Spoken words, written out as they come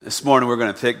This morning we're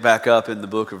going to pick back up in the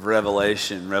book of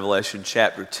Revelation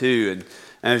chapter 2. And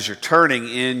as you're turning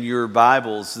in your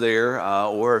Bibles there,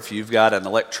 or if you've got an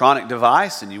electronic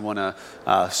device and you want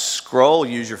to scroll,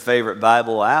 use your favorite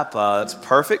Bible app, that's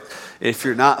perfect. If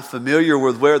you're not familiar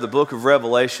with where the book of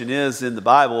Revelation is in the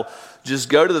Bible, just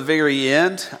go to the very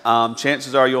end.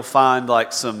 Chances are you'll find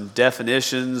like some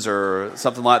definitions or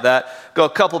something like that. Go a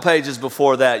couple pages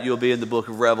before that, you'll be in the book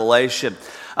of Revelation.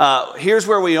 Here's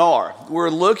where we are. We're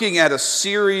looking at a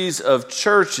series of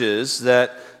churches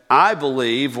that I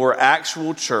believe were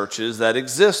actual churches that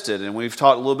existed. And we've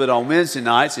talked a little bit on Wednesday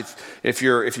nights. If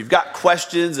you've got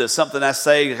questions, if something I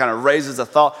say kind of raises a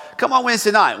thought, come on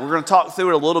Wednesday night. We're going to talk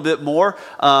through it a little bit more.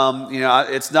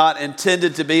 It's not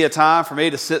intended to be a time for me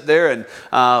to sit there and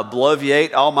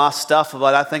bloviate all my stuff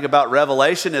about I think about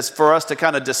Revelation. It's for us to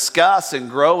kind of discuss and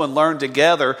grow and learn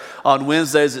together on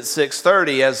Wednesdays at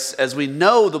 6:30. As we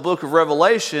know, the book of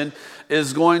Revelation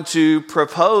is going to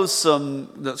propose some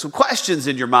questions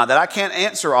in your mind that I can't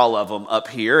answer all of them up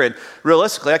here. And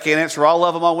realistically, I can't answer all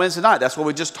of them on Wednesday night. That's why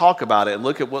we just talk about it and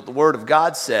look at what the Word of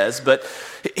God says. But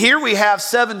here we have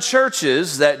 7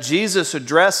 churches that Jesus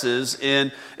addresses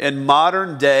in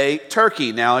modern day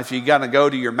Turkey. Now, if you kind of go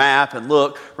to your map and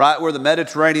look right where the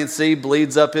Mediterranean Sea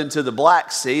bleeds up into the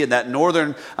Black Sea, in that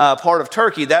northern part of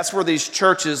Turkey, that's where these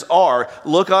churches are.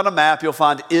 Look on a map, you'll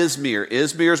find Izmir.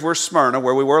 Izmir is where Smyrna,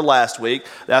 where we were last week,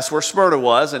 that's where Smyrna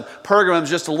was, and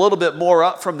Pergamum's just a little bit more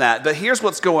up from that. But here's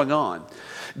what's going on.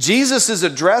 Jesus is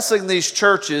addressing these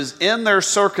churches in their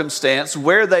circumstance,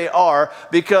 where they are,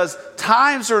 because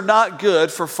times are not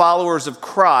good for followers of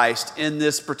Christ in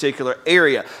this particular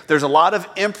area. There's a lot of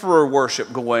emperor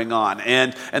worship going on,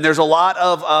 and there's a lot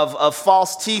of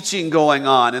false teaching going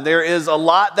on, and there is a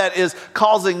lot that is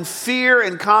causing fear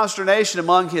and consternation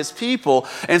among his people.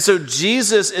 And so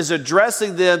Jesus is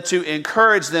addressing them to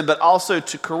encourage them, but also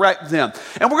to correct them.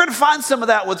 And we're going to find some of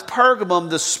that with Pergamum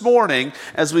this morning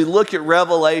as we look at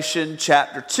Revelation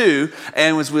chapter 2,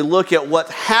 and as we look at what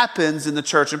happens in the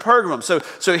church in Pergamum.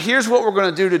 So here's what we're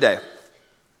going to do today.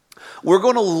 We're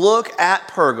going to look at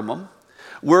Pergamum.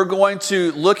 We're going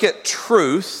to look at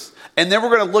truth, and then we're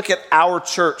going to look at our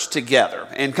church together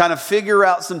and kind of figure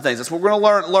out some things. That's what we're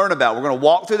going to learn about. We're going to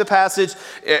walk through the passage.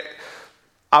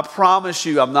 I promise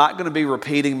you, I'm not going to be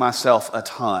repeating myself a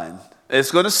ton.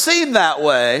 It's going to seem that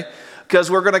way, because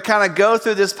we're going to kind of go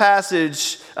through this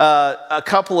passage a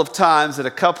couple of times at a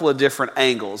couple of different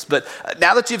angles. But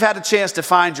now that you've had a chance to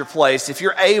find your place, if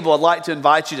you're able, I'd like to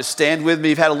invite you to stand with me.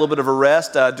 You've had a little bit of a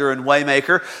rest during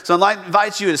Waymaker. So I'd like to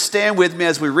invite you to stand with me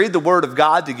as we read the Word of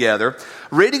God together,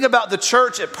 reading about the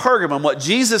church at Pergamum, what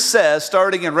Jesus says,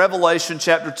 starting in Revelation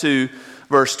chapter 2,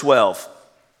 verse 12.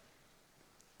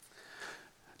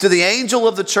 To the angel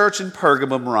of the church in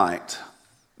Pergamum write,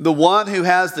 the one who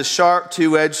has the sharp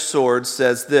two-edged sword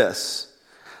says this,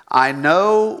 I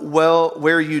know well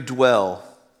where you dwell,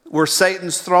 where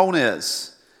Satan's throne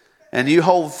is, and you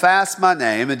hold fast my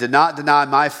name and did not deny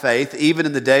my faith, even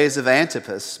in the days of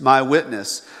Antipas, my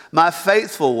witness, my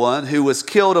faithful one who was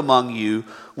killed among you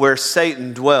where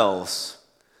Satan dwells.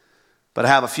 But I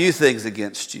have a few things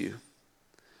against you,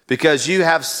 because you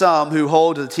have some who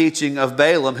hold to the teaching of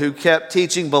Balaam, who kept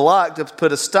teaching Balak to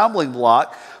put a stumbling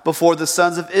block before the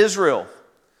sons of Israel.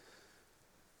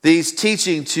 These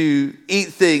teaching to eat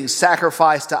things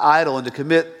sacrificed to idol and to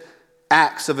commit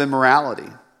acts of immorality.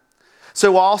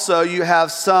 So also you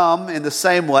have some in the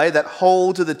same way that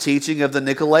hold to the teaching of the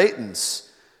Nicolaitans.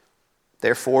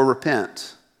 Therefore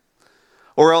repent.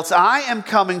 Or else I am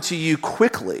coming to you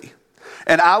quickly,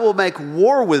 and I will make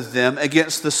war with them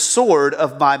against the sword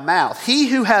of my mouth. He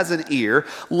who has an ear,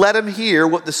 let him hear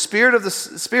what the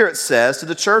Spirit says to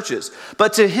the churches.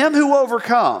 But to him who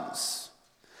overcomes,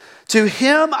 to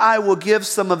him I will give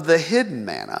some of the hidden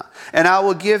manna, and I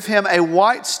will give him a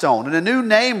white stone and a new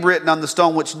name written on the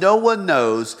stone which no one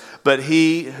knows but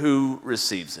he who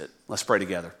receives it. Let's pray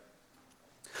together.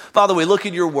 Father, we look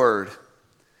at your word,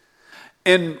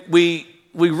 and we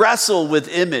wrestle with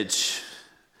image.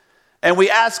 And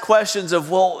we ask questions of,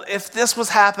 well, if this was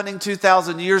happening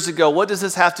 2,000 years ago, what does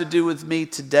this have to do with me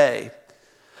today?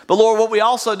 But Lord, what we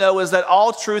also know is that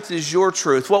all truth is your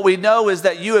truth. What we know is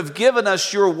that you have given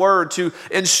us your word to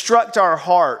instruct our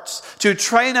hearts, to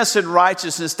train us in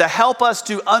righteousness, to help us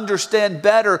to understand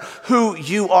better who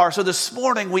you are. So this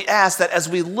morning we ask that as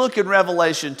we look in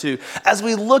Revelation 2, as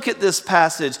we look at this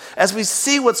passage, as we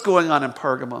see what's going on in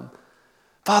Pergamum,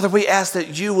 Father, we ask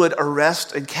that you would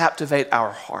arrest and captivate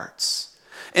our hearts.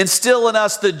 Instill in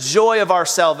us the joy of our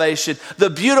salvation, the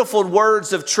beautiful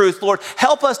words of truth. Lord,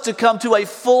 help us to come to a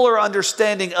fuller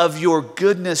understanding of your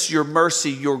goodness, your mercy,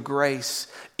 your grace,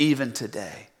 even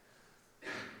today.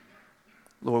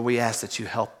 Lord, we ask that you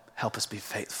help us be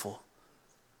faithful.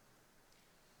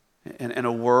 In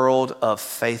a world of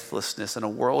faithlessness, in a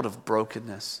world of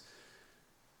brokenness,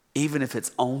 even if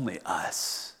it's only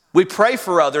us. We pray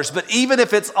for others, but even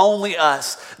if it's only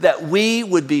us, that we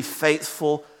would be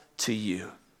faithful to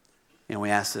you. And we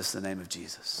ask this in the name of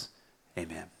Jesus.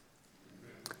 Amen.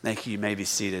 Thank you. You may be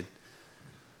seated.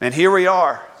 And here we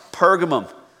are,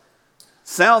 Pergamum.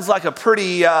 Sounds like a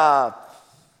pretty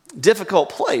difficult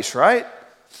place, right?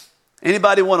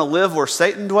 Anybody want to live where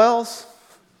Satan dwells?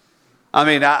 I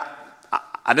mean, I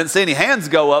didn't see any hands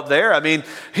go up there. I mean,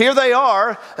 here they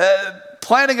are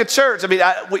planting a church. I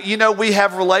mean, we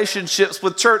have relationships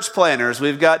with church planners.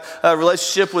 We've got a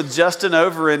relationship with Justin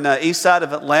over in east side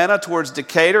of Atlanta towards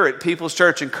Decatur at People's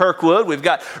Church in Kirkwood. We've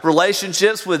got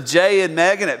relationships with Jay and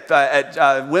Megan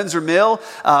at Windsor Mill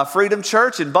Freedom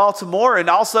Church in Baltimore, and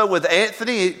also with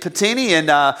Anthony Patini and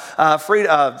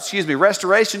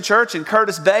Restoration Church in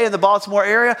Curtis Bay in the Baltimore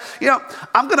area.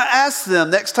 I'm going to ask them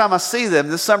next time I see them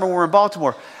this summer when we're in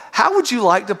Baltimore, how would you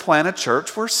like to plant a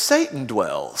church where Satan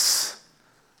dwells?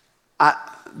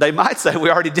 They might say we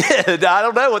already did. I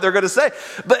don't know what they're going to say.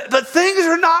 But things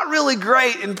are not really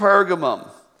great in Pergamum.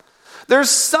 There's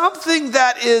something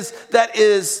that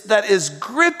is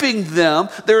gripping them.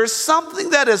 There is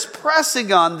something that is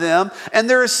pressing on them. And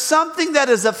there is something that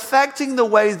is affecting the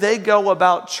way they go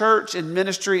about church and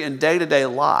ministry and day-to-day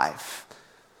life.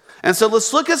 And so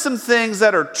let's look at some things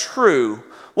that are true.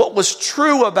 What was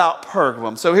true about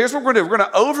Pergamum. So here's what we're going to do. We're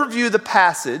going to overview the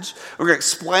passage. We're going to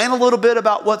explain a little bit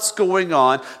about what's going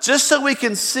on, just so we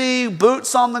can see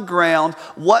boots on the ground,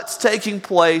 what's taking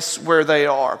place where they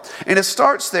are. And it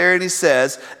starts there, and he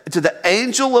says, to the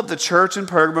angel of the church in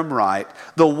Pergamum write,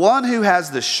 the one who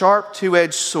has the sharp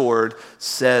two-edged sword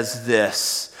says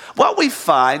this. What we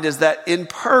find is that in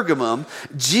Pergamum,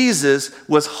 Jesus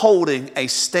was holding a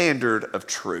standard of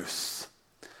truth.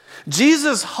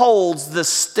 Jesus holds the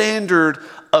standard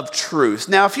of truth.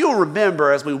 Now, if you'll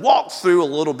remember, as we walked through a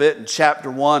little bit in chapter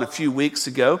 1 a few weeks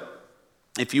ago,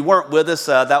 if you weren't with us,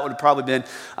 that would have probably been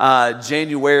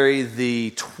January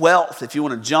the 12th. If you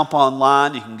want to jump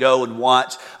online, you can go and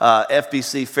watch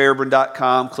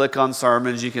fbcfairburn.com, click on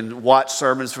sermons. You can watch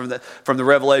sermons from the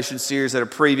Revelation series that are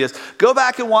previous. Go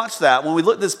back and watch that. When we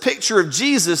look at this picture of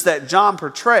Jesus that John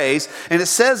portrays, and it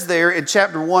says there in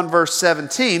chapter 1, verse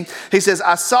 17, he says,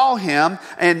 I saw him,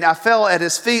 and I fell at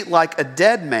his feet like a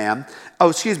dead man. Oh,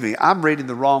 excuse me, I'm reading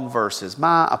the wrong verses.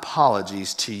 My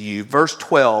apologies to you. Verse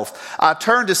 12, I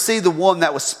turned to see the one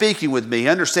that was speaking with me. He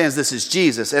understands this is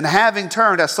Jesus. And having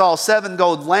turned, I saw 7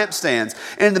 gold lampstands.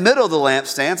 And in the middle of the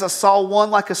lampstands, I saw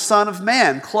one like a son of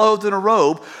man, clothed in a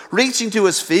robe, reaching to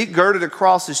his feet, girded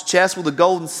across his chest with a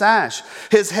golden sash.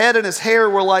 His head and his hair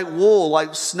were like wool,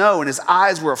 like snow, and his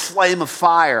eyes were a flame of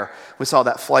fire. We saw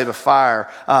that flame of fire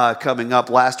coming up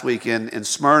last week in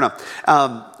Smyrna.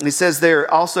 He says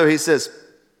there also,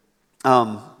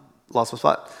 lost my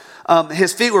spot.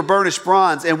 His feet were burnished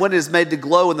bronze, and when it is made to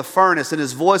glow in the furnace, and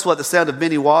his voice was like the sound of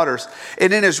many waters.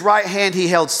 And in his right hand he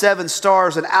held 7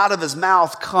 stars, and out of his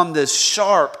mouth come this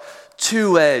sharp,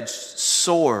 two-edged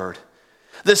sword.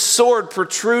 This sword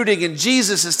protruding, and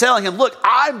Jesus is telling him, look,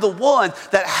 I'm the one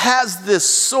that has this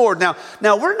sword. Now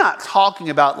we're not talking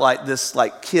about like this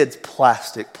like kid's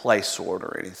plastic play sword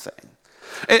or anything.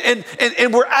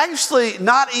 And we're actually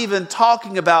not even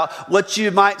talking about what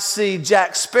you might see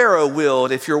Jack Sparrow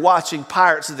wield if you're watching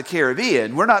Pirates of the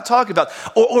Caribbean. We're not talking about,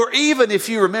 or even if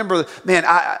you remember, man,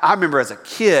 I remember as a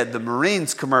kid, the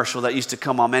Marines commercial that used to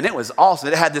come on, man, it was awesome.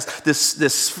 It had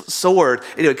this sword,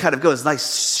 and it would kind of go, this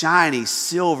nice shiny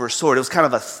silver sword. It was kind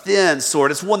of a thin sword.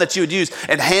 It's one that you would use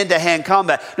in hand-to-hand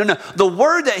combat. No, the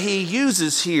word that he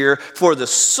uses here for the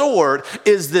sword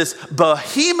is this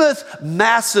behemoth,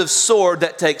 massive sword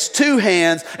that takes 2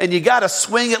 hands, and you got to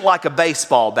swing it like a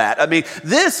baseball bat. I mean,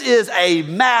 this is a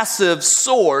massive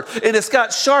sword, and it's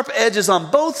got sharp edges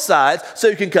on both sides, so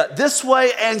you can cut this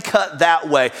way and cut that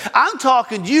way. I'm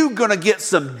talking you're going to get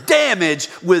some damage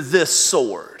with this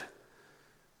sword.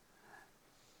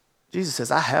 Jesus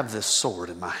says, I have this sword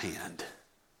in my hand.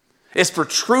 It's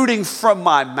protruding from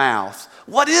my mouth.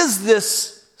 What is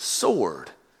this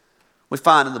sword? We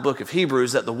find in the book of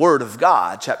Hebrews that the word of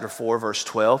God, chapter 4, verse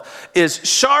 12, is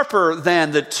sharper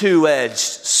than the two-edged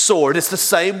sword. It's the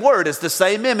same word. It's the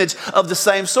same image of the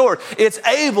same sword. It's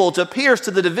able to pierce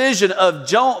to the division of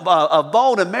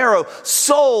bone and marrow,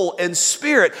 soul and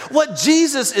spirit. What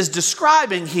Jesus is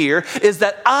describing here is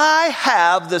that I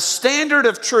have the standard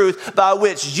of truth by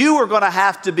which you are going to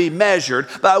have to be measured,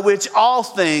 by which all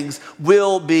things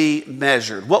will be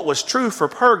measured. What was true for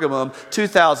Pergamum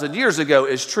 2,000 years ago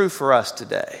is true for us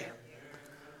today.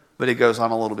 But he goes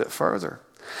on a little bit further.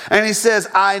 And he says,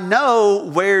 I know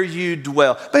where you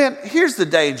dwell. Man, here's the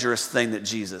dangerous thing that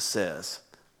Jesus says.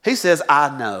 He says,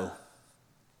 I know.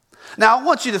 Now, I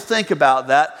want you to think about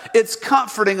that. It's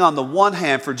comforting on the one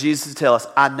hand for Jesus to tell us,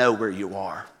 I know where you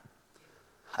are.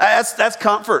 That's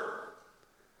comfort.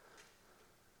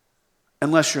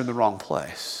 Unless you're in the wrong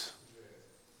place.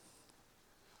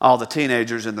 All the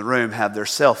teenagers in the room have their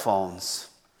cell phones.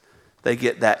 They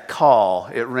get that call.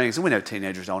 It rings. And we know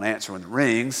teenagers don't answer when it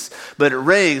rings. But it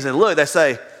rings and look, they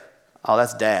say, oh,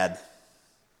 that's Dad.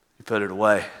 You put it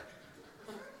away.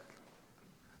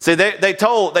 See, they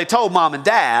told Mom and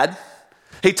Dad.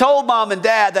 He told Mom and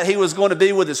Dad that he was going to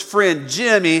be with his friend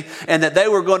Jimmy and that they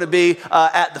were going to be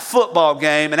at the football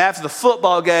game. And after the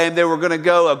football game,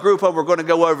 a group of them were going to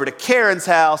go over to Karen's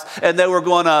house and they were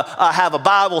going to have a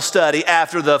Bible study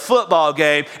after the football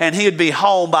game and he'd be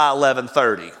home by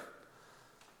 11:30.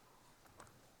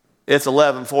 It's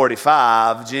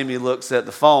 11:45. Jimmy looks at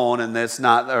the phone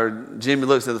Jimmy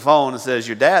looks at the phone and says,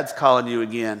 your dad's calling you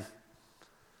again.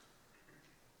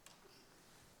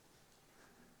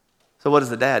 So what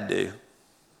does the dad do?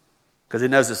 Because he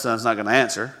knows his son's not going to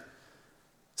answer.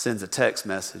 Sends a text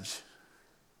message.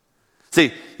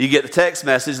 See, you get the text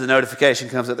message, the notification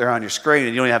comes up there on your screen,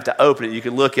 and you don't even have to open it. You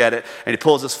can look at it, and he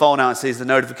pulls his phone out and sees the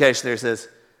notification there. It says,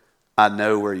 I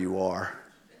know where you are.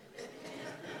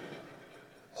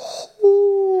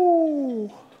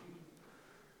 Ooh.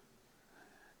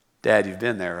 Dad, you've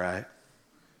been there, right?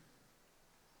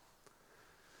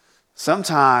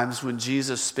 Sometimes when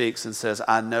Jesus speaks and says,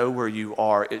 I know where you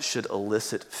are, it should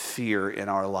elicit fear in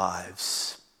our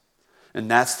lives. And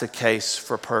that's the case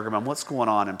for Pergamum. What's going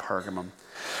on in Pergamum?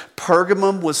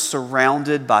 Pergamum was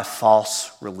surrounded by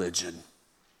false religion.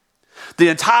 The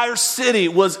entire city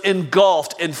was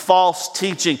engulfed in false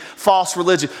teaching, false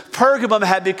religion. Pergamum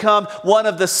had become one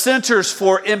of the centers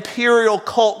for imperial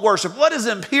cult worship. What is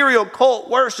imperial cult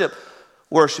worship?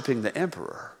 Worshiping the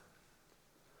emperor.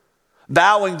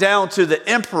 Bowing down to the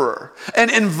emperor. And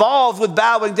involved with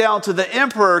bowing down to the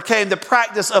emperor came the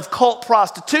practice of cult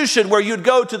prostitution, where you'd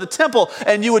go to the temple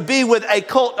and you would be with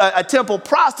a temple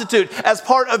prostitute as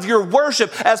part of your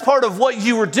worship, as part of what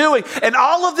you were doing. And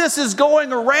all of this is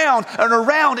going around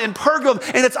in Pergamum,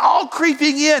 and it's all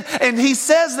creeping in. And he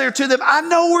says there to them, I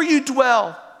know where you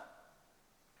dwell.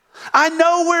 I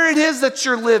know where it is that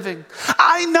you're living.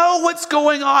 I know what's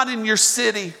going on in your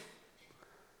city.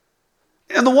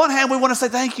 On the one hand, we want to say,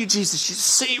 thank you, Jesus. You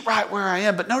see right where I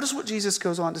am. But notice what Jesus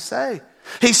goes on to say.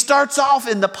 He starts off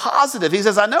in the positive. He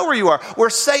says, I know where you are, where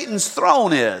Satan's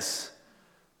throne is.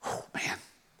 Oh, man,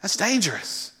 that's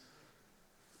dangerous.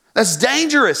 That's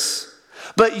dangerous.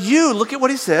 But you, look at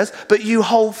what he says, but you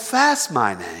hold fast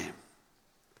my name.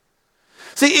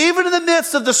 See, even in the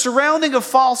midst of the surrounding of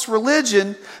false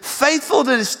religion,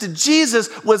 faithfulness to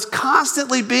Jesus was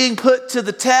constantly being put to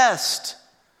the test.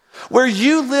 Where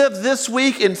you live this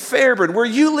week in Fairburn, where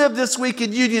you live this week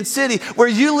in Union City, where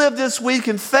you live this week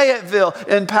in Fayetteville,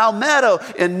 in Palmetto,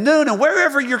 in Newnan,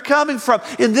 wherever you're coming from,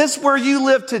 in this where you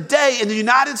live today in the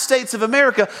United States of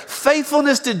America,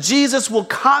 faithfulness to Jesus will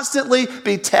constantly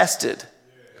be tested.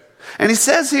 And he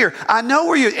says here, I know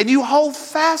where you, and you hold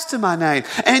fast to my name,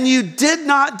 and you did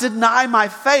not deny my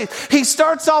faith. He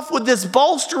starts off with this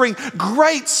bolstering,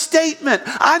 great statement.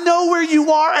 I know where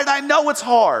you are, and I know it's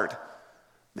hard.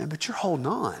 Man, but you're holding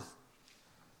on.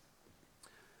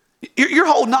 You're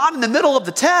holding on in the middle of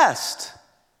the test.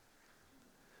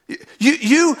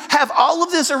 You have all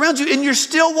of this around you, and you're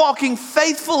still walking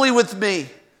faithfully with me.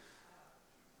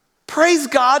 Praise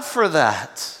God for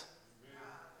that.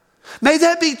 May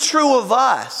that be true of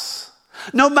us.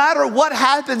 No matter what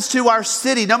happens to our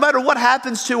city, no matter what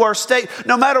happens to our state,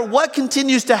 no matter what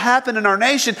continues to happen in our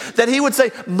nation, that he would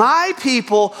say, my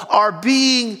people are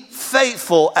being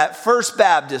faithful at First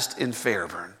Baptist in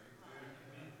Fairburn.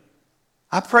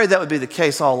 I pray that would be the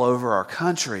case all over our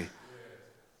country.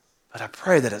 But I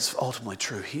pray that it's ultimately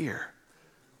true here.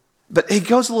 But he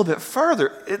goes a little bit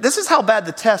further. This is how bad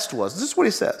the test was. This is what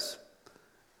he says.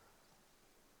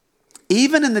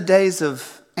 Even in the days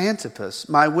of Antipas,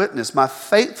 my witness, my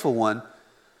faithful one,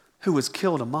 who was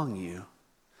killed among you.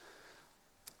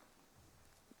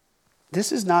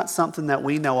 This is not something that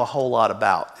we know a whole lot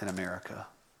about in America.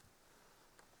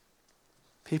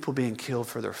 People being killed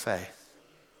for their faith.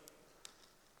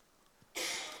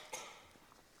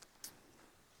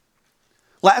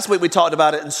 Last week we talked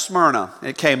about it in Smyrna.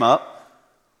 It came up.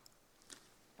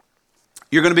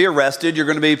 You're going to be arrested. You're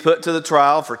going to be put to the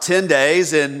trial for 10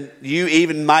 days, and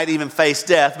you might even face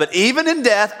death. But even in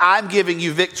death, I'm giving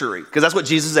you victory, because that's what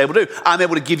Jesus is able to do. I'm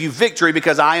able to give you victory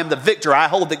because I am the victor. I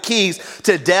hold the keys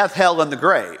to death, hell, and the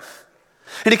grave.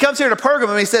 And he comes here to Pergamum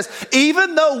and he says,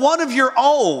 even though one of your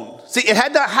own, see, it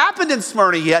had not happened in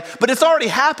Smyrna yet, but it's already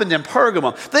happened in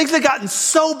Pergamum. Things had gotten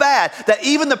so bad that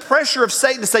even the pressure of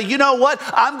Satan to say, you know what,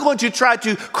 I'm going to try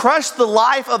to crush the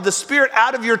life of the Spirit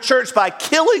out of your church by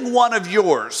killing one of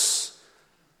yours.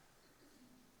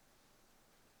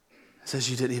 It says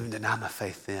you didn't even deny my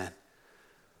faith then. I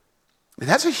mean,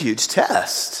 that's a huge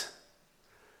test.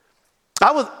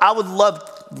 I would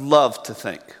love to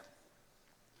think,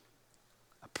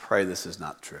 pray this is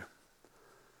not true.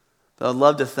 But I'd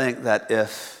love to think that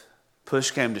if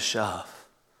push came to shove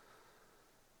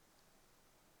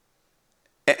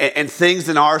and things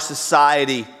in our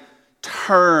society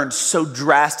turned so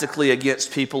drastically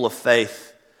against people of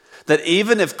faith, that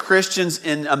even if Christians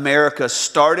in America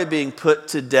started being put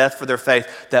to death for their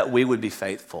faith, that we would be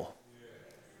faithful.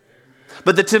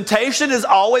 But the temptation is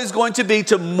always going to be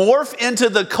to morph into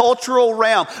the cultural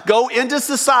realm, go into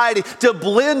society, to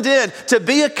blend in, to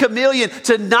be a chameleon,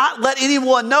 to not let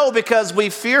anyone know because we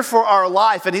fear for our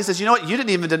life. And he says, you know what, you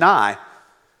didn't even deny.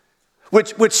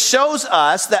 Which shows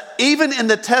us that even in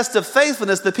the test of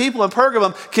faithfulness, the people in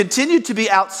Pergamum continued to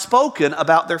be outspoken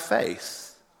about their faith.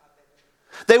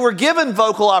 They were given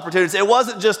vocal opportunities. It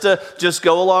wasn't just to just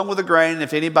go along with the grain. And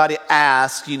if anybody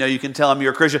asks, you can tell them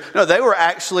you're a Christian. No, they were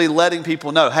actually letting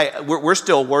people know, hey, we're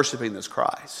still worshiping this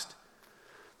Christ.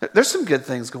 There's some good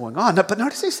things going on. But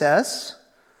notice he says,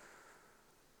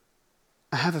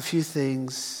 I have a few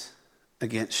things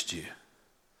against you.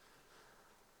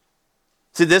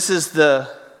 See, this is the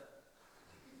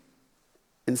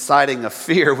inciting of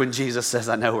fear when Jesus says,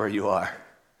 I know where you are.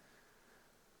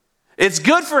 It's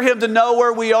good for him to know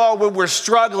where we are when we're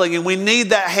struggling and we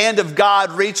need that hand of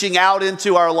God reaching out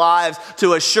into our lives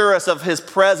to assure us of his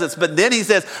presence. But then he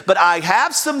says, but I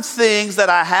have some things that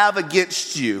I have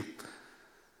against you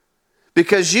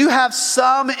because you have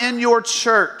some in your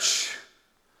church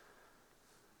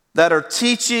that are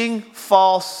teaching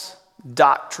false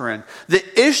doctrine. The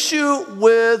issue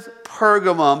with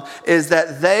Pergamum is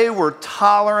that they were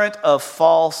tolerant of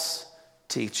false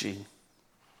teaching.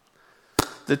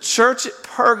 The church at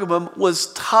Pergamum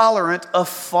was tolerant of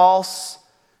false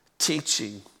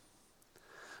teaching.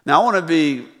 Now, I want to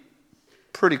be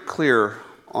pretty clear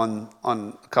on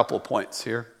a couple of points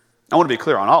here. I want to be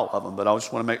clear on all of them, but I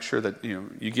just want to make sure that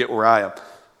you get where I am.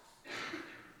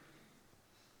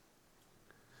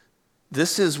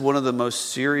 This is one of the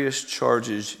most serious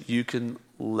charges you can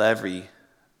levy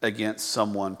against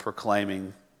someone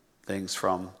proclaiming things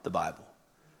from the Bible,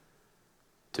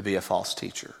 to be a false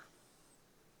teacher.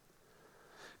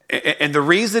 And the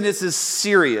reason it's as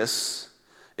serious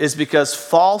is because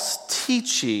false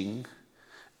teaching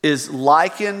is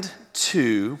likened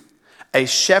to a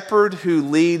shepherd who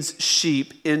leads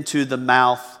sheep into the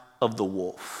mouth of the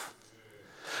wolf.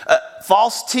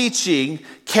 False teaching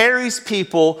carries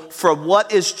people from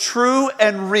what is true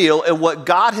and real and what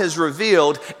God has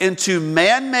revealed into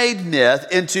man-made myth,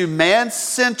 into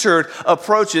man-centered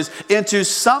approaches, into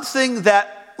something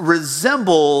that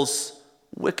resembles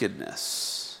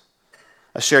wickedness.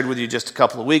 I shared with you just a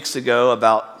couple of weeks ago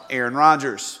about Aaron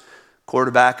Rodgers,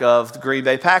 quarterback of the Green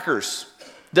Bay Packers,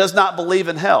 does not believe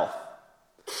in hell.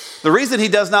 The reason he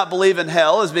does not believe in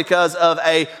hell is because of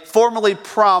a formerly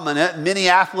prominent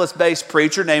Minneapolis-based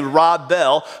preacher named Rob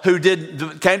Bell, who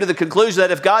came to the conclusion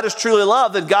that if God is truly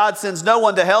love, then God sends no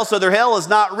one to hell, so their hell is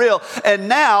not real. And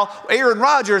now Aaron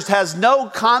Rodgers has no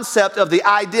concept of the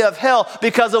idea of hell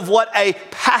because of what a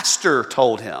pastor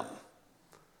told him.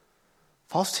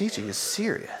 False teaching is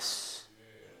serious.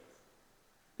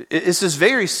 This is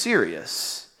very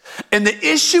serious. And the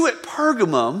issue at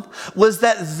Pergamum was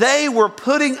that they were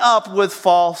putting up with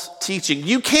false teaching.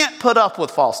 You can't put up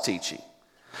with false teaching.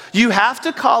 You have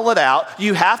to call it out.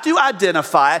 You have to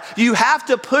identify it. You have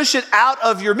to push it out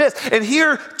of your midst. And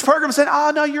here Pergamum said,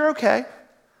 oh, no, you're okay.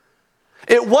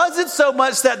 It wasn't so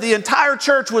much that the entire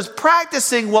church was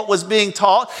practicing what was being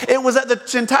taught. It was that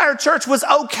the entire church was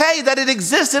okay that it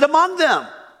existed among them.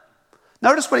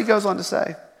 Notice what he goes on to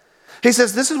say. He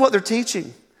says, this is what they're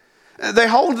teaching. They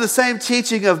hold the same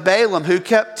teaching of Balaam, who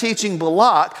kept teaching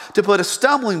Balak to put a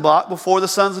stumbling block before the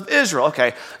sons of Israel.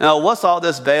 Okay, now what's all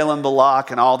this Balaam,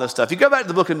 Balak, and all this stuff? You go back to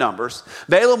the book of Numbers.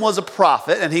 Balaam was a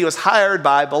prophet, and he was hired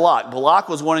by Balak. Balak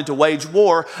was wanting to wage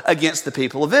war against the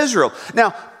people of Israel.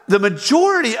 Now, the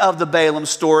majority of the Balaam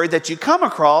story that you come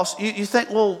across, you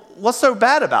think, well, what's so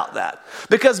bad about that?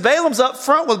 Because Balaam's up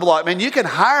front with Balak. Man, you can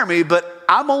hire me, but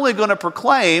I'm only going to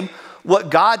proclaim what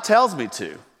God tells me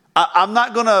to. I'm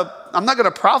not going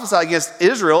to prophesy against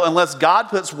Israel unless God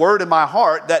puts word in my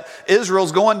heart that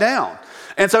Israel's going down.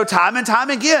 And so time and time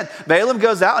again, Balaam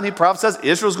goes out and he prophesies,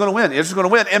 Israel's going to win, Israel's going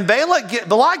to win. And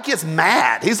Balak gets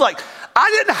mad. He's like, I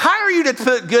didn't hire you to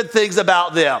put good things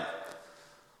about them.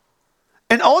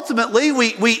 And ultimately,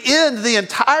 we end the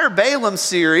entire Balaam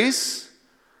series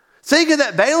thinking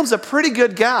that Balaam's a pretty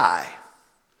good guy.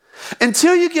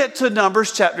 Until you get to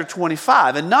Numbers chapter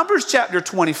 25. In Numbers chapter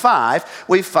 25,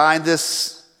 we find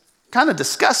this kind of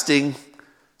disgusting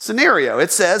scenario.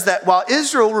 It says that while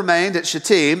Israel remained at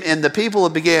Shittim, and the people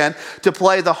began to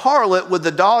play the harlot with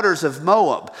the daughters of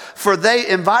Moab, for they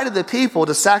invited the people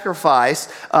to sacrifice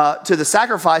to the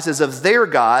sacrifices of their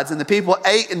gods, and the people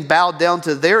ate and bowed down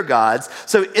to their gods.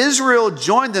 So Israel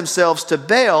joined themselves to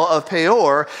Baal of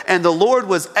Peor, and the Lord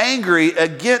was angry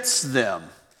against them.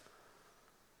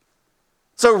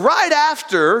 So right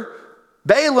after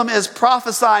Balaam is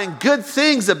prophesying good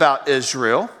things about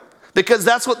Israel, because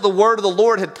that's what the word of the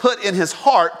Lord had put in his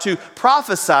heart to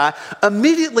prophesy,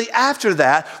 immediately after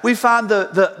that, we find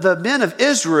the men of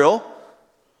Israel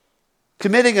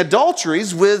committing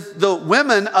adulteries with the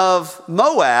women of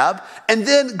Moab, and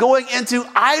then going into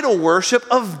idol worship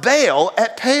of Baal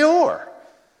at Peor.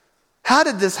 How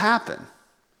did this happen?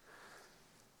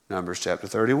 Numbers chapter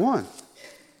 31.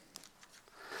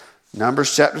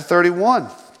 Numbers chapter 31.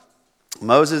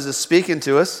 Moses is speaking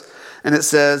to us, and it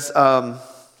says,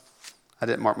 I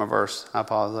didn't mark my verse. I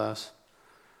apologize.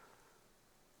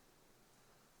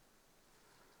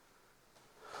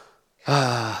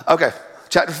 Okay,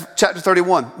 chapter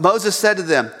 31. Moses said to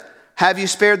them, have you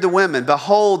spared the women?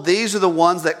 Behold, these are the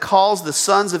ones that caused the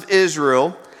sons of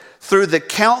Israel through the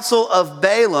counsel of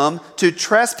Balaam to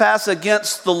trespass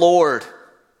against the Lord.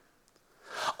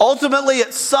 Ultimately,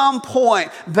 at some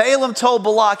point, Balaam told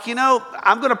Balak,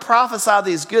 I'm going to prophesy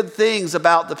these good things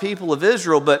about the people of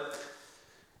Israel, but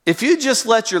if you just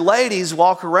let your ladies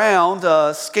walk around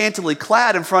scantily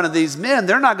clad in front of these men,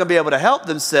 they're not going to be able to help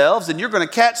themselves, and you're going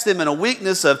to catch them in a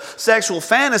weakness of sexual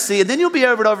fantasy, and then you'll be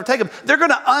able to overtake them. They're going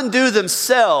to undo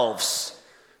themselves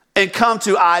and come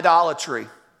to idolatry.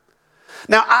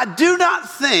 Now, I do not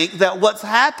think that what's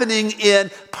happening in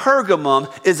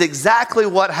Pergamum is exactly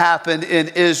what happened in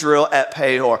Israel at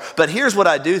Peor. But here's what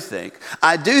I do think.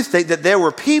 I do think that there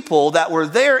were people that were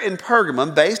there in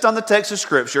Pergamum, based on the text of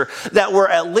Scripture, that were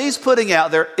at least putting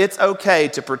out there, it's okay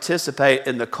to participate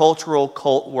in the cultural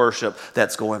cult worship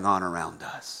that's going on around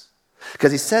us.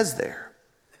 Because he says there,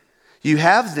 you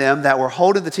have them that were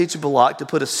holding the teaching of Balak to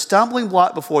put a stumbling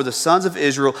block before the sons of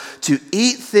Israel, to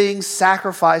eat things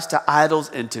sacrificed to idols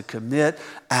and to commit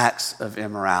acts of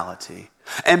immorality.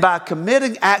 And by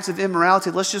committing acts of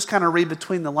immorality, let's just kind of read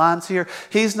between the lines here.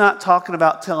 He's not talking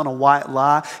about telling a white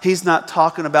lie. He's not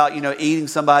talking about, eating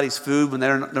somebody's food when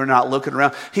they're not looking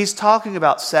around. He's talking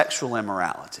about sexual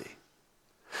immorality.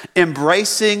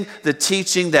 Embracing the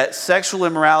teaching that sexual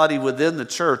immorality within the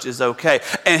church is okay.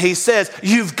 And he says,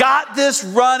 you've got this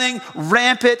running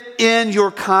rampant in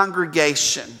your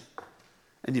congregation,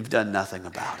 and you've done nothing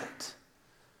about it.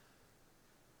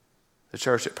 The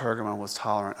church at Pergamum was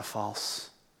tolerant of false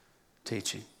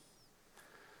teaching.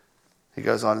 He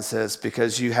goes on and says,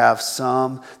 because you have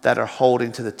some that are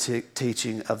holding to the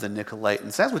teaching of the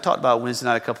Nicolaitans. As we talked about Wednesday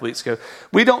night a couple weeks ago,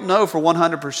 we don't know for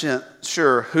 100%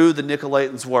 sure who the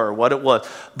Nicolaitans were, what it was.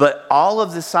 But all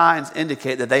of the signs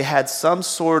indicate that they had some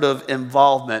sort of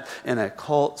involvement in a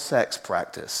cult sex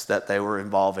practice that they were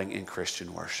involving in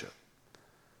Christian worship.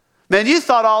 Man, you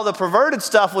thought all the perverted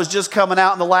stuff was just coming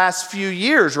out in the last few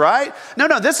years, right?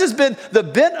 No, this has been the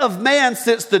bent of man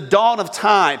since the dawn of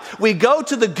time. We go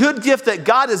to the good gift that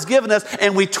God has given us,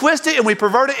 and we twist it and we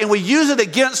pervert it and we use it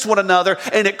against one another,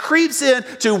 and it creeps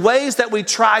into ways that we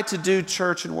try to do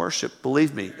church and worship.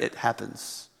 Believe me, it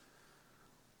happens.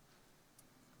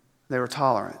 They were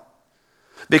tolerant.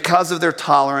 Because of their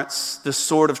tolerance, the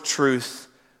sword of truth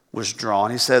was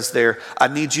drawn. He says there, I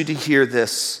need you to hear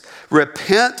this.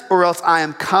 Repent, or else I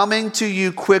am coming to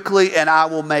you quickly, and I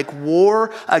will make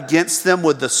war against them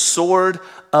with the sword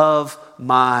of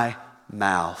my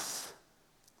mouth.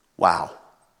 Wow.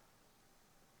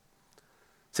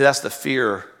 See, that's the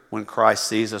fear when Christ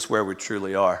sees us where we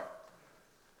truly are.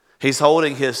 He's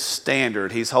holding his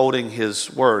standard. He's holding his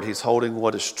word. He's holding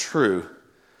what is true. And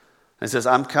he says,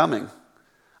 I'm coming.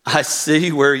 I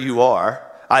see where you are.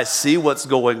 I see what's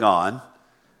going on.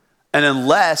 And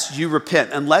unless you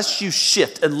repent, unless you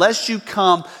shift, unless you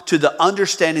come to the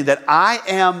understanding that I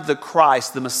am the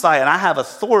Christ, the Messiah, and I have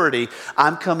authority,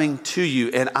 I'm coming to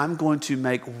you and I'm going to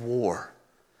make war.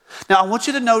 Now, I want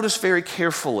you to notice very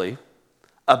carefully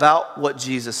about what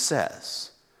Jesus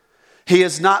says. He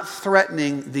is not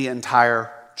threatening the entire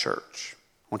church.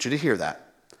 I want you to hear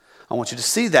that. I want you to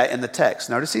see that in the text.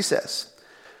 Notice he says,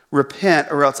 Repent,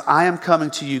 or else I am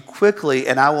coming to you quickly,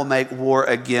 and I will make war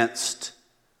against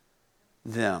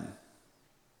them.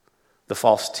 The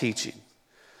false teaching.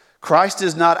 Christ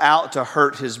is not out to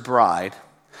hurt his bride.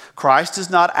 Christ is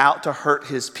not out to hurt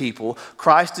his people.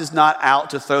 Christ is not out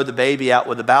to throw the baby out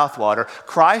with the bathwater.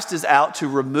 Christ is out to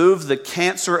remove the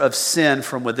cancer of sin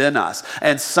from within us.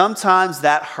 And sometimes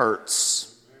that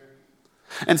hurts.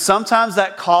 And sometimes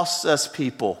that costs us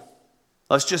people.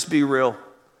 Let's just be real.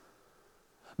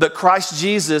 But Christ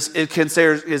Jesus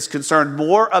is concerned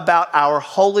more about our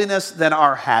holiness than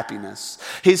our happiness.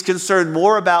 He's concerned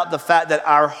more about the fact that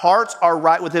our hearts are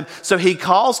right with him. So he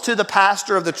calls to the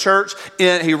pastor of the church,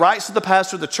 he writes to the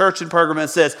pastor of the church in Pergamum and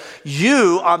says,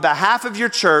 you, on behalf of your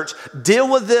church, deal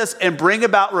with this and bring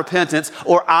about repentance,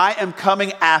 or I am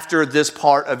coming after this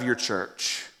part of your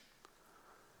church.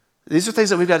 These are things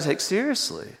that we've got to take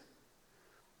seriously.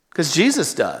 Because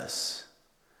Jesus does.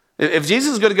 If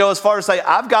Jesus is going to go as far as say,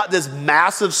 I've got this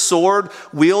massive sword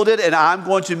wielded and I'm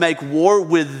going to make war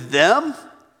with them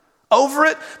over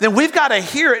it, then we've got to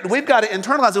hear it and we've got to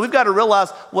internalize it. We've got to realize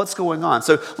what's going on.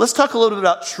 So let's talk a little bit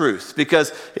about truth,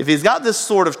 because if he's got this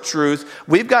sort of truth,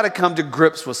 we've got to come to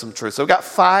grips with some truth. So we've got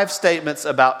 5 statements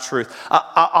about truth,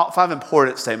 5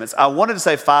 important statements. I wanted to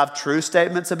say 5 true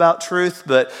statements about truth,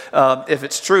 but if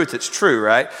it's truth, it's true,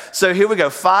 right? So here we go,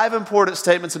 5 important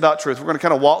statements about truth. We're going to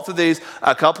kind of walk through these,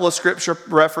 a couple of scripture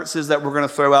references that we're going to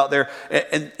throw out there.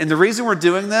 And the reason we're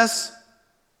doing this,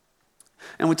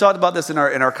 and we talked about this in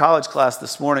our college class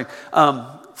this morning.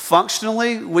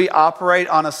 Functionally, we operate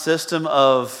on a system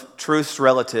of truth's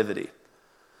relativity.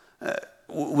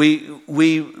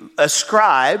 We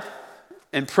ascribe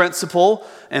in principle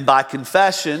and by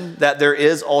confession that there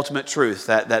is ultimate truth,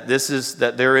 that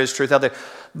there is truth out there.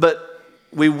 But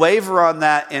we waver on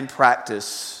that in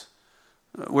practice.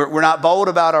 We're not bold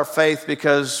about our faith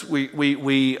because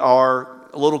we are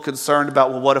a little concerned about,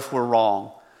 well, what if we're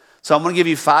wrong? So I'm going to give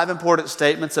you 5 important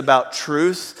statements about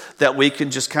truth that we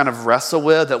can just kind of wrestle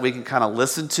with, that we can kind of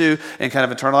listen to and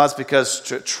kind of internalize, because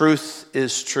truth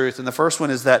is truth. And the first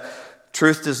one is that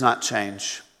truth does not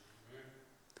change.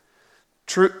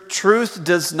 Truth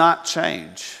does not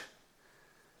change.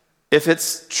 If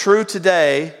it's true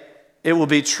today, it will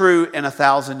be true in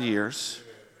 1,000 years.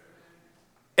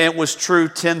 It was true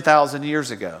 10,000 years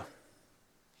ago.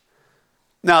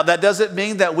 Now, that doesn't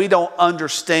mean that we don't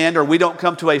understand or we don't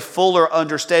come to a fuller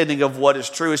understanding of what is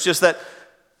true. It's just that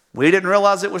we didn't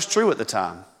realize it was true at the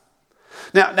time.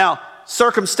 Now,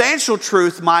 circumstantial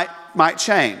truth might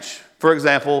change. For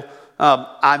example,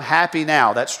 I'm happy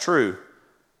now. That's true.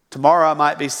 Tomorrow I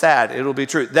might be sad. It'll be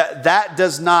true.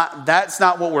 That's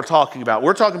not what we're talking about.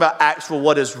 We're talking about actual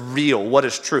what is real, what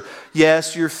is true.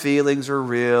 Yes, your feelings are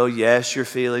real. Yes, your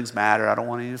feelings matter. I don't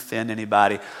want to offend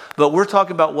anybody. But we're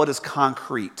talking about what is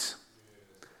concrete.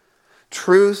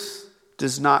 Truth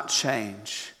does not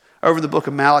change. Over in the book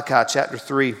of Malachi, chapter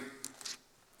 3,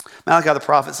 Malachi the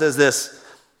prophet says this.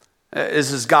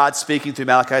 This is God speaking through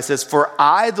Malachi. It says, "For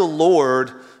I, the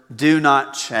Lord, do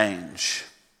not change."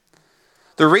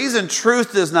 The reason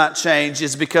truth does not change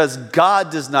is because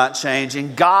God does not change,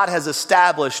 and God has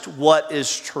established what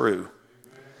is true.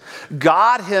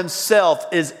 God himself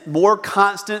is more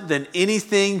constant than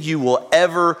anything you will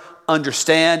ever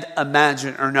understand,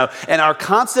 imagine, or know. And our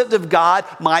concept of God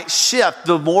might shift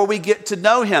the more we get to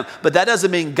know him. But that doesn't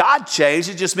mean God changed.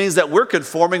 It just means that we're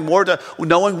conforming more to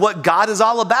knowing what God is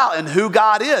all about and who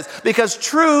God is. Because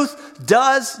truth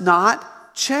does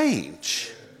not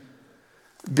change.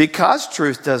 Because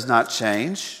truth does not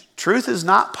change, truth is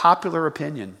not popular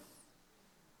opinion.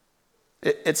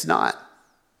 It's not.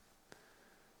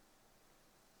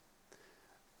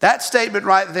 That statement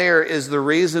right there is the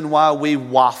reason why we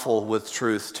waffle with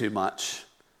truth too much.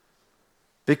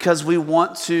 Because we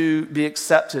want to be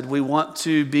accepted. We want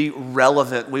to be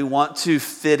relevant. We want to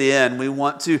fit in. We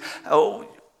want to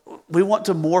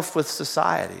morph with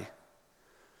society.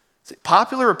 See,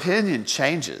 popular opinion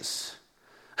changes.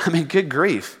 I mean, good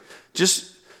grief.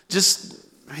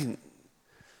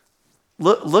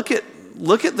 Look at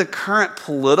the current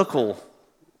political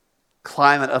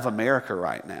climate of America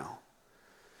right now.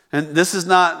 And this is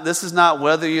not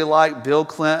whether you like Bill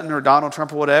Clinton or Donald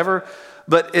Trump or whatever,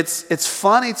 but it's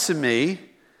funny to me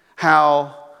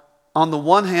how, on the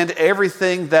one hand,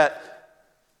 everything that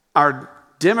our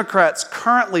Democrats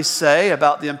currently say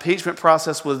about the impeachment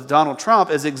process with Donald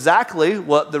Trump is exactly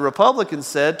what the Republicans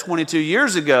said 22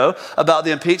 years ago about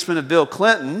the impeachment of Bill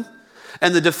Clinton.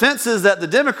 And the defenses that the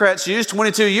Democrats used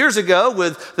 22 years ago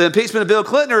with the impeachment of Bill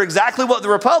Clinton are exactly what the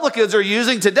Republicans are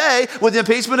using today with the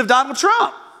impeachment of Donald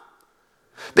Trump.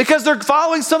 Because they're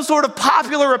following some sort of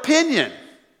popular opinion.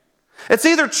 It's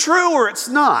either true or it's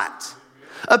not.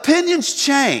 Opinions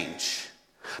change.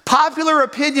 Popular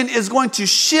opinion is going to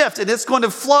shift and it's going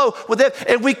to flow with it.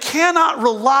 And we cannot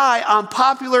rely on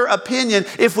popular opinion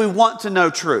if we want to know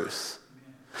truth.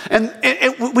 And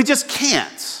we just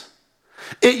can't.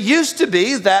 It used to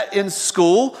be that in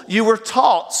school you were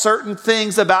taught certain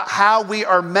things about how we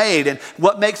are made and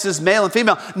what makes us male and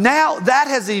female. Now that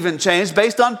has even changed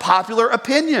based on popular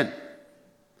opinion.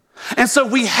 And so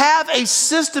we have a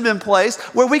system in place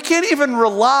where we can't even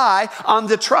rely on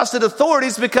the trusted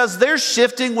authorities because they're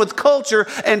shifting with culture,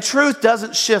 and truth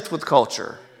doesn't shift with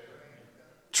culture.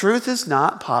 Truth is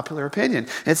not popular opinion.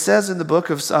 It says in the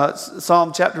book of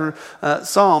Psalm chapter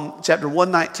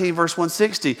 119, verse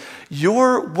 160,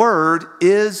 your word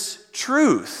is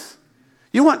truth.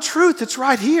 You want truth, it's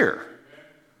right here.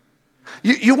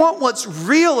 You want what's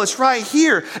real, it's right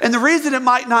here. And the reason it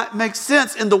might not make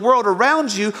sense in the world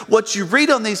around you, what you read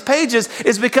on these pages,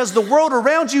 is because the world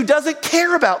around you doesn't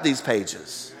care about these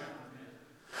pages.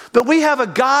 But we have a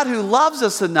God who loves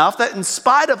us enough that in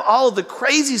spite of all of the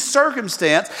crazy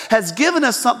circumstance, has given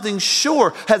us something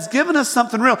sure, has given us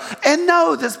something real. And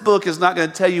no, this book is not going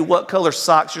to tell you what color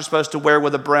socks you're supposed to wear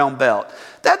with a brown belt.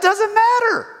 That doesn't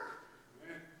matter.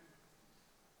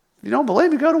 If you don't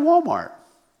believe me, go to Walmart.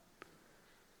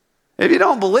 If you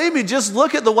don't believe me, just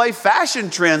look at the way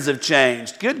fashion trends have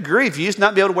changed. Good grief, you used to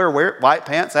not be able to wear white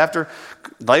pants after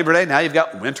Labor Day. Now you've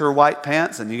got winter white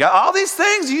pants and you got all these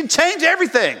things. You can change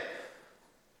everything.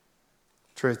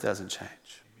 Truth doesn't change.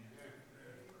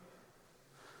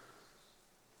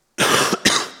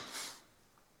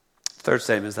 Third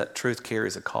statement is that truth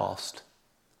carries a cost.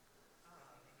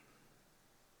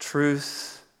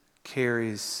 Truth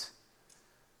carries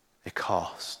a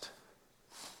cost.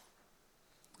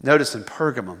 Notice in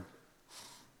Pergamum,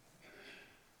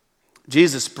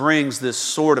 Jesus brings this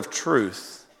sword of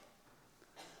truth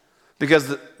because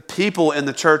the people in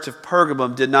the church of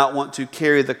Pergamum did not want to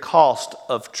carry the cost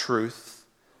of truth.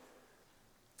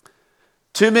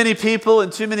 Too many people in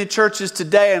too many churches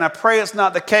today, and I pray it's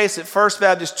not the case at First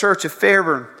Baptist Church of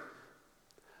Fairburn,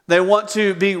 they want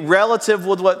to be relative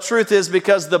with what truth is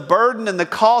because the burden and the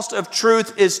cost of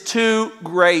truth is too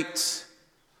great.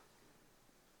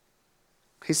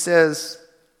 He says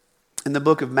in the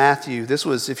book of Matthew, this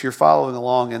was, if you're following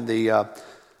along in the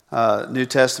New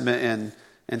Testament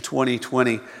in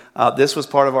 2020, this was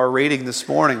part of our reading this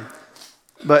morning.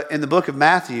 But in the book of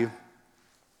Matthew,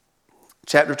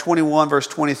 chapter 21, verse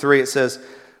 23, it says,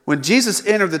 when Jesus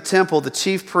entered the temple, the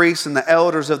chief priests and the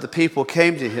elders of the people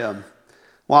came to him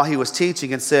while he was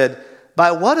teaching and said,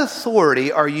 by what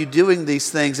authority are you doing these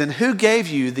things, and who gave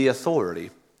you the authority?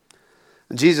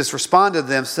 And Jesus responded to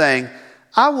them, saying,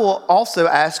 I will also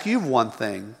ask you one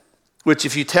thing, which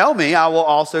if you tell me, I will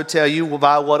also tell you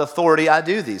by what authority I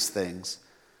do these things.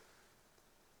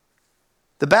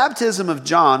 The baptism of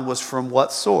John was from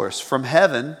what source? From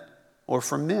heaven or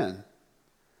from men?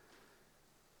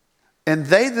 And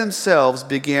they themselves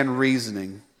began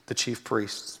reasoning, the chief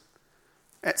priests,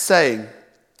 saying,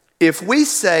 if we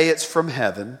say it's from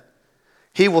heaven,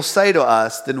 he will say to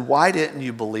us, then why didn't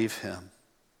you believe him?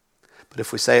 But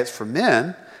if we say it's from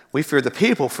men, we fear the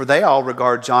people, for they all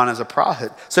regard John as a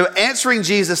prophet. So answering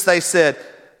Jesus, they said,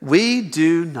 we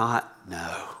do not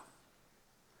know.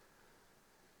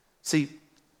 See,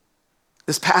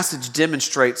 this passage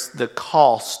demonstrates the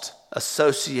cost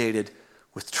associated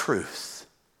with truth.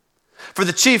 For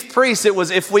the chief priest, it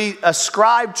was if we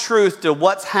ascribe truth to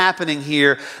what's happening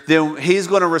here, then he's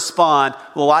going to respond,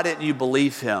 well, why didn't you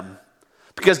believe him?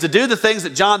 Because to do the things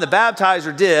that John the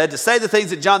Baptizer did, to say the things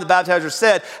that John the Baptizer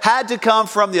said, had to come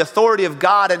from the authority of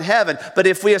God in heaven. But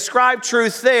if we ascribe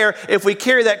truth there, if we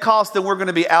carry that cost, then we're going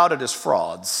to be outed as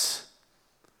frauds.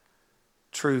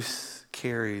 Truth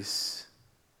carries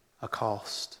a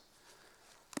cost.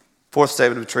 Fourth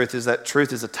statement of truth is that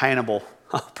truth is attainable.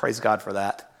 Oh, praise God for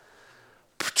that.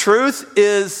 Truth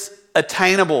is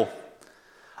attainable.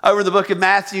 Over in the book of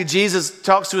Matthew, Jesus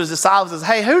talks to his disciples and says,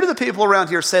 hey, who do the people around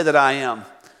here say that I am?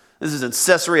 This is in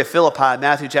Caesarea Philippi,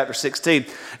 Matthew chapter 16.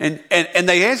 And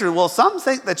they answered, well, some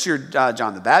think that you're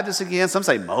John the Baptist again. Some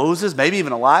say Moses, maybe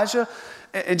even Elijah.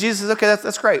 And Jesus says, okay,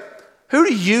 that's great. Who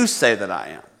do you say that I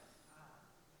am?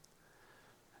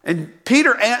 And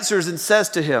Peter answers and says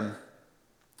to him,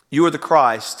 you are the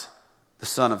Christ, the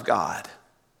Son of God.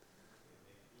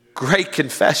 Great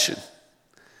confession.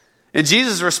 And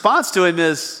Jesus' response to him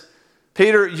is,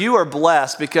 Peter, you are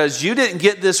blessed because you didn't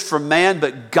get this from man,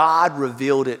 but God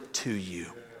revealed it to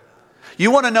you.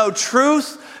 You want to know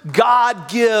truth? God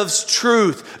gives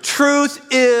truth. Truth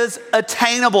is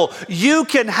attainable. You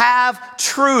can have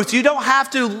truth. You don't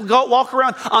have to go walk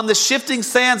around on the shifting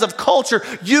sands of culture.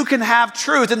 You can have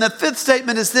truth. And the fifth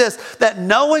statement is this, that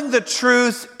knowing the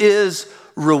truth is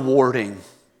rewarding.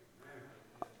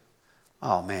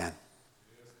 Oh man,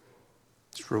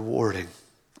 it's rewarding.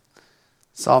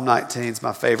 Psalm 19 is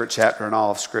my favorite chapter in all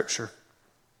of Scripture.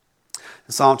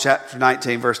 In Psalm chapter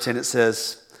 19, verse 10, it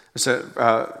says,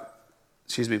 the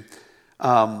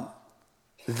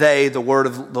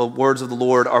words of the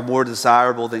Lord are more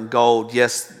desirable than gold,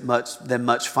 yes,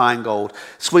 much fine gold.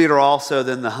 Sweeter also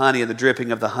than the honey and the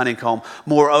dripping of the honeycomb.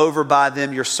 Moreover, by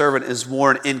them your servant is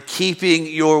warned. In keeping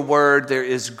your word, there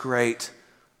is great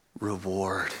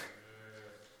reward.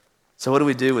 So what do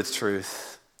we do with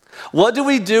truth? What do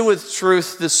we do with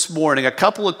truth this morning? A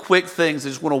couple of quick things I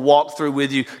just want to walk through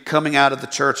with you coming out of the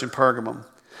church in Pergamum.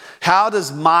 How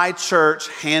does my church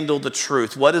handle the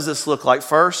truth? What does this look like?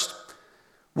 First,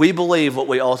 we believe what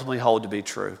we ultimately hold to be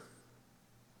true.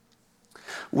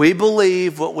 We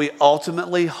believe what we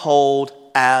ultimately hold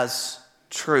as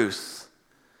truth.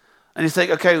 And you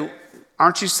think, okay,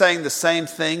 aren't you saying the same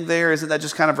thing there? Isn't that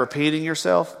just kind of repeating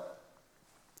yourself?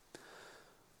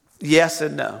 Yes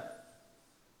and no.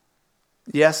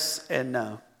 Yes and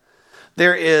no.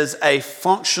 There is a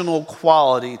functional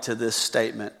quality to this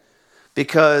statement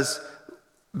because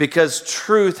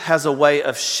truth has a way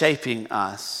of shaping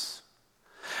us.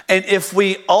 And if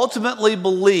we ultimately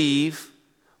believe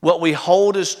what we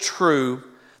hold as true,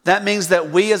 that means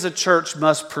that we as a church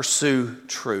must pursue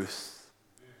truth.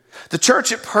 The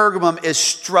church at Pergamum is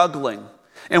struggling.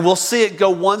 And we'll see it go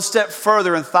one step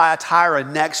further in Thyatira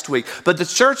next week. But the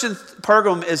church in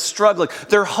Pergamum is struggling.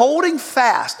 They're holding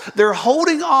fast. They're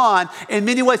holding on in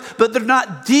many ways, but they're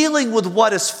not dealing with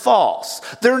what is false.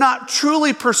 They're not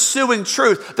truly pursuing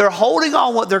truth. They're holding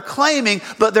on what they're claiming,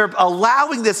 but they're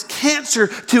allowing this cancer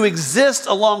to exist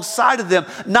alongside of them,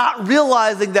 not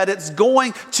realizing that it's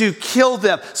going to kill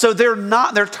them. So they're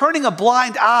turning a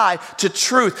blind eye to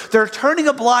truth. They're turning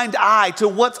a blind eye to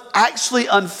what's actually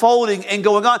unfolding and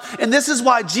going on. And this is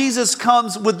why Jesus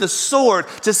comes with the sword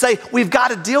to say, we've got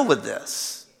to deal with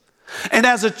this. And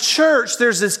as a church,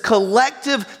 there's this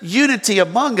collective unity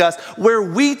among us where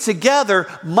we together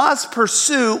must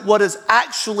pursue what is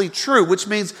actually true, which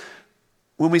means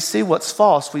when we see what's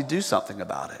false, we do something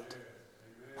about it.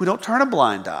 We don't turn a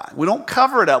blind eye. We don't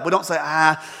cover it up. We don't say,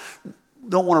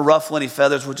 don't want to ruffle any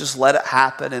feathers. We'll just let it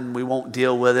happen and we won't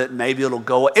deal with it. Maybe it'll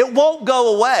go away. It won't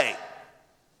go away.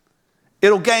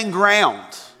 It'll gain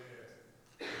ground.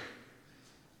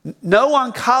 No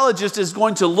oncologist is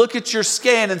going to look at your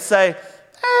scan and say,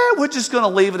 we're just going to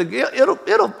leave it.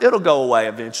 It'll go away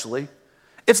eventually.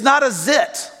 It's not a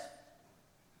zit.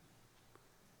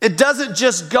 It doesn't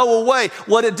just go away.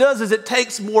 What it does is it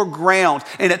takes more ground,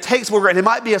 and it takes more ground. It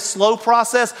might be a slow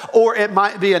process, or it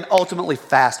might be an ultimately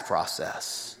fast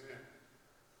process.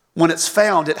 When it's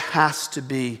found, it has to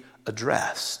be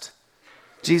addressed.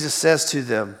 Jesus says to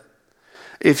them,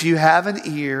 if you have an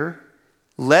ear,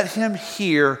 let him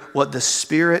hear what the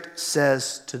Spirit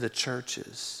says to the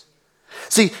churches.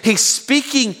 See, he's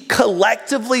speaking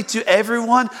collectively to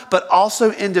everyone, but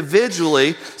also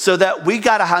individually, so that we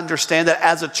got to understand that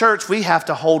as a church, we have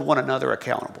to hold one another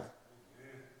accountable.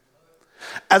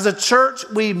 As a church,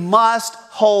 we must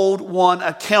hold one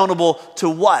accountable to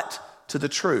what? To the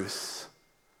truth.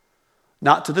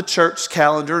 Not to the church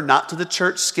calendar, not to the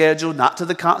church schedule, not to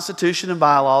the Constitution and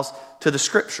bylaws, to the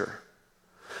Scripture.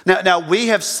 Now, we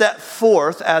have set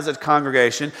forth as a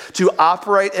congregation to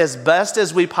operate as best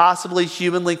as we possibly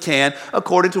humanly can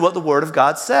according to what the Word of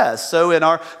God says. So in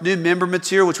our new member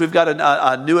material, which we've got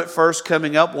a New at First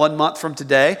coming up 1 month from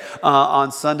today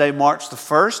on Sunday, March the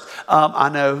 1st. I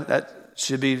know that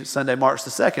should be Sunday, March the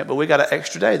 2nd, but we got an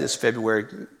extra day this February.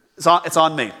 It's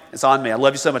on me. It's on me. I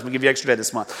love you so much. We give you extra day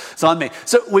this month. It's on me.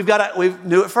 So we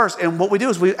knew it first. And what we do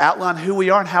is we outline who we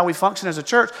are and how we function as a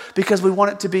church because we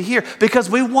want it to be here. Because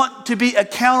we want to be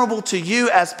accountable to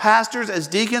you as pastors, as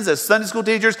deacons, as Sunday school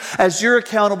teachers, as you're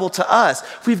accountable to us.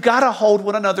 We've got to hold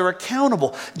one another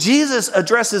accountable. Jesus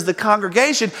addresses the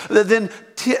congregation that then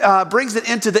brings it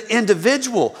into the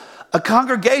individual. A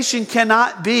congregation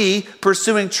cannot be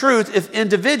pursuing truth if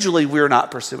individually we're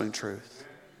not pursuing truth.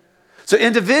 So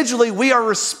individually, we are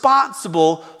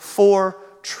responsible for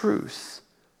truth.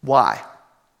 Why?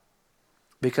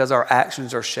 Because our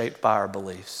actions are shaped by our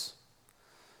beliefs.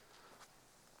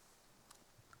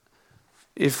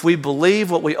 If we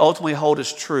believe what we ultimately hold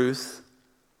as truth,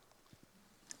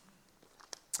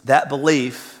 that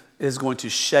belief is going to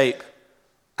shape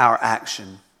our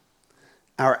action.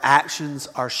 Our actions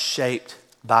are shaped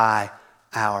by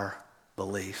our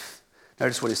belief.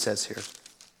 Notice what he says here.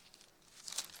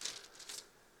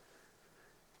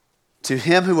 To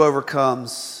him who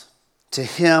overcomes, to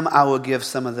him I will give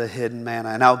some of the hidden manna,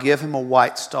 and I'll give him a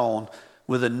white stone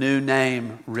with a new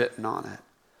name written on it.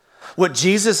 What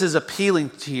Jesus is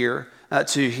appealing to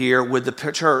here with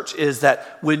the church is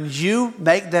that when you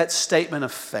make that statement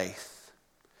of faith,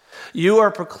 you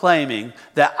are proclaiming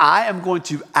that I am going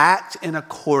to act in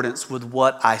accordance with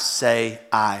what I say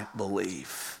I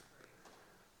believe.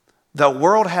 The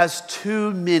world has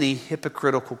too many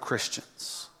hypocritical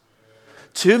Christians.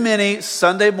 Too many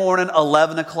Sunday morning,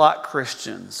 11 o'clock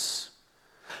Christians.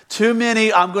 Too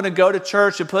many, I'm going to go to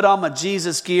church and put on my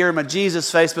Jesus gear, my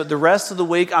Jesus face, but the rest of the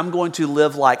week I'm going to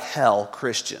live like hell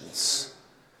Christians.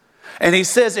 And he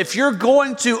says, if you're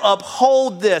going to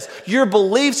uphold this, your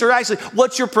beliefs are actually,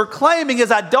 what you're proclaiming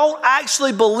is, I don't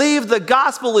actually believe the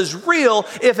gospel is real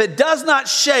if it does not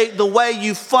shape the way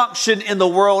you function in the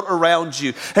world around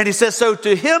you. And he says, so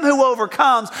to him who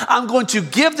overcomes, I'm going to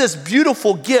give this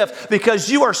beautiful gift because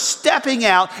you are stepping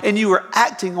out and you are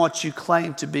acting what you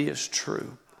claim to be as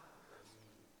true.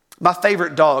 My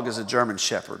favorite dog is a German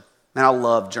Shepherd. Man, I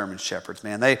love German Shepherds,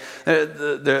 man. They're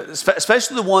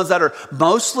especially the ones that are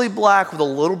mostly black with a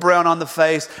little brown on the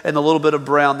face and a little bit of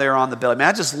brown there on the belly. Man,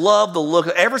 I just love the look.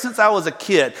 Ever since I was a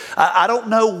kid, I don't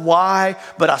know why,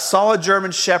 but I saw a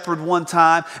German Shepherd one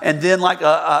time, and then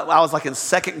I was in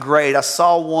second grade. I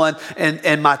saw one,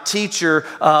 and my teacher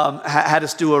had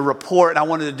us do a report, and I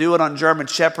wanted to do it on German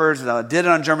Shepherds, and I did it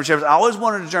on German Shepherds. I always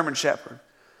wanted a German Shepherd.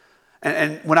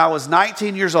 And when I was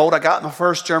 19 years old, I got my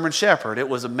first German Shepherd. It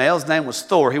was a male. His name was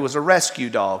Thor. He was a rescue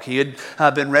dog. He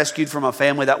had been rescued from a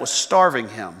family that was starving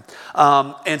him.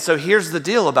 And so here's the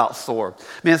deal about Thor.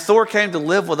 Man, Thor came to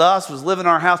live with us, was living in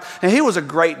our house, and he was a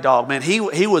great dog, man. He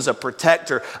was a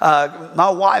protector. My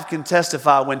wife can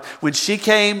testify when she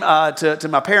came to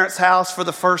my parents' house for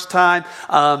the first time,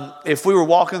 if we were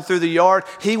walking through the yard,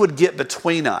 he would get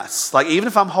between us. Like, even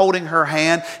if I'm holding her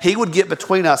hand, he would get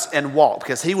between us and walk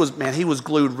because he was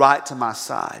glued right to my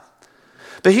side.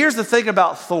 But here's the thing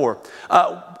about Thor.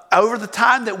 Over the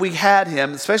time that we had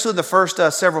him, especially the first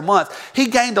several months, he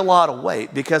gained a lot of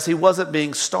weight because he wasn't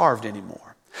being starved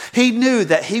anymore. He knew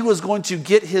that he was going to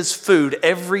get his food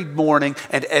every morning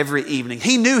and every evening.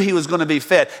 He knew he was going to be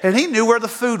fed, and he knew where the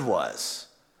food was.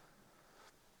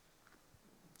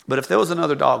 But if there was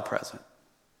another dog present,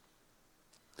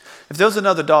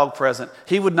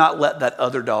 he would not let that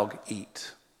other dog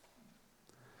eat.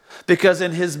 Because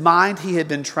in his mind, he had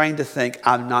been trained to think,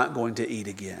 I'm not going to eat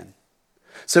again.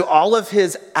 So all of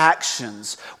his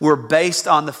actions were based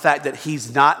on the fact that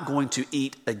he's not going to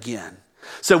eat again.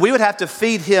 So we would have to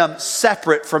feed him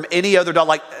separate from any other dog.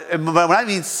 Like, when I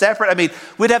mean separate, I mean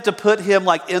we'd have to put him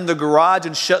in the garage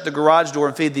and shut the garage door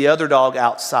and feed the other dog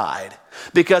outside.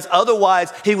 Because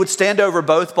otherwise he would stand over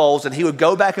both bowls and he would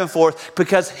go back and forth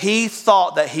because he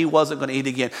thought that he wasn't going to eat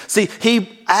again. See,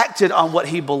 he acted on what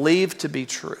he believed to be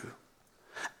true.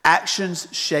 Actions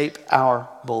shape our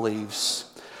beliefs.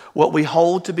 What we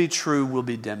hold to be true will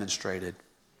be demonstrated.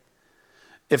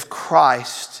 If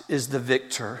Christ is the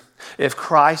victor, if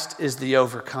Christ is the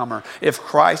overcomer, if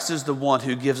Christ is the one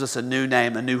who gives us a new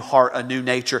name, a new heart, a new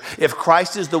nature, if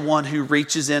Christ is the one who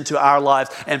reaches into our lives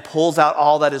and pulls out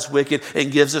all that is wicked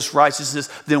and gives us righteousness,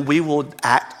 then we will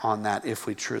act on that if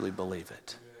we truly believe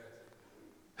it.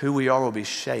 Who we are will be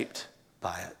shaped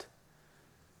by it.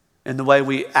 In the way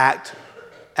we act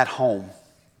at home,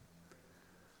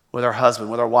 with our husband,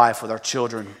 with our wife, with our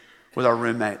children, with our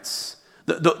roommates.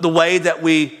 The way that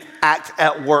we act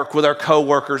at work with our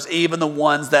coworkers, even the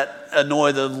ones that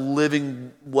annoy the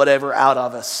living whatever out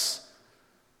of us.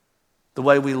 The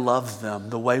way we love them,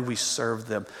 the way we serve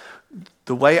them,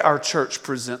 the way our church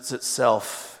presents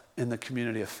itself in the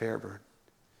community of Fairburn,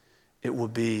 it will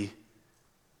be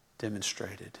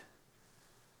demonstrated.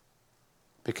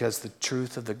 Because the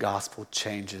truth of the gospel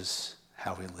changes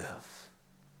how we live.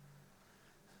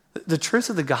 The truth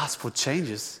of the gospel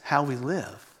changes how we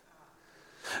live.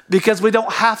 Because we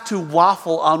don't have to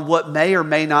waffle on what may or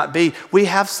may not be. We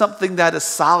have something that is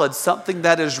solid, something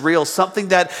that is real, something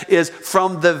that is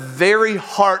from the very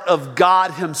heart of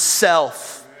God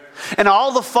himself. And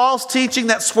all the false teaching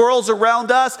that swirls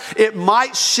around us, it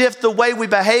might shift the way we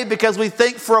behave because we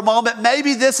think for a moment,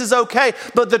 maybe this is okay.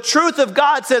 But the truth of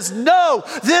God says, no,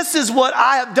 this is what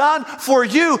I have done for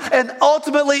you. And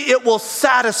ultimately it will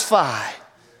satisfy.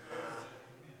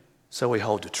 So we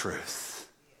hold to truth.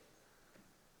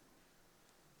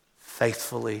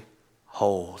 Faithfully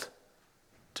hold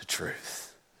to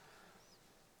truth.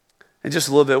 In just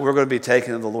a little bit, we're going to be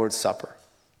taking the Lord's Supper.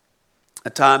 A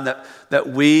time that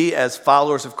we as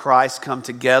followers of Christ come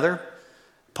together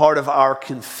part of our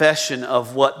confession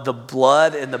of what the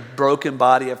blood and the broken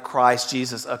body of Christ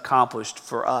Jesus accomplished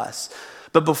for us.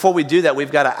 But before we do that,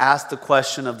 we've got to ask the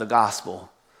question of the gospel.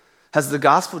 Has the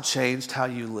gospel changed how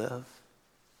you live?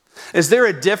 Is there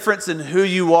a difference in who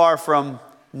you are from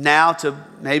now to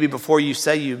maybe before you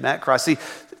say you met Christ? See,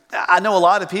 I know a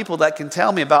lot of people that can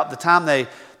tell me about the time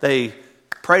they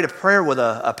prayed a prayer with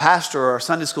a pastor or a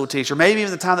Sunday school teacher, maybe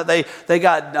even the time that they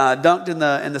got dunked in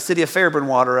the city of Fairburn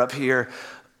water up here,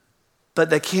 but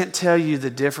they can't tell you the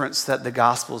difference that the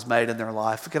gospel's made in their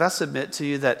life. Could I submit to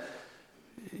you that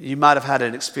you might have had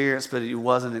an experience, but it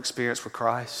wasn't an experience with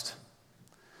Christ?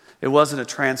 It wasn't a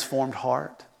transformed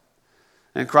heart.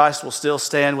 And Christ will still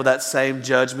stand with that same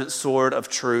judgment sword of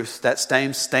truth. That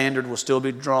same standard will still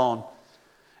be drawn.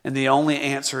 And the only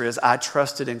answer is, I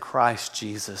trusted in Christ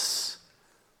Jesus.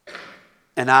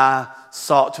 And I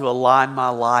sought to align my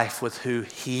life with who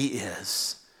He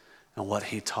is and what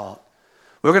He taught.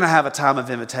 We're going to have a time of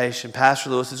invitation.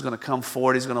 Pastor Lewis is going to come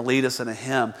forward. He's going to lead us in a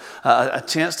hymn, a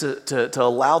chance to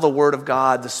allow the Word of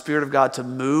God, the Spirit of God to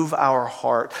move our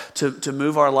heart, to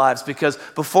move our lives. Because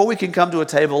before we can come to a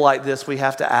table like this, we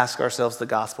have to ask ourselves the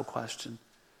gospel question.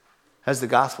 Has the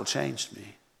gospel changed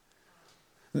me?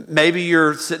 Maybe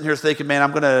you're sitting here thinking, man,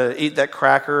 I'm going to eat that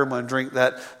cracker. I'm going to drink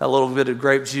that little bit of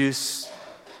grape juice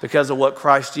because of what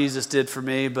Christ Jesus did for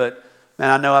me. But man,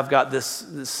 I know I've got this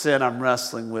sin I'm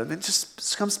wrestling with. And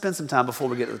just come spend some time before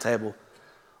we get to the table.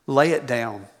 Lay it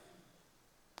down.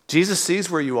 Jesus sees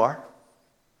where you are.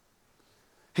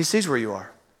 He sees where you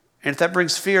are. And if that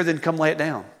brings fear, then come lay it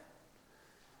down.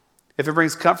 If it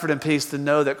brings comfort and peace, then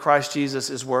know that Christ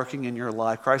Jesus is working in your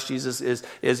life. Christ Jesus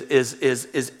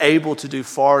is able to do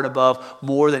far and above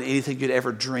more than anything you'd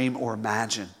ever dream or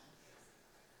imagine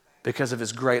because of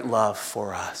His great love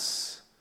for us.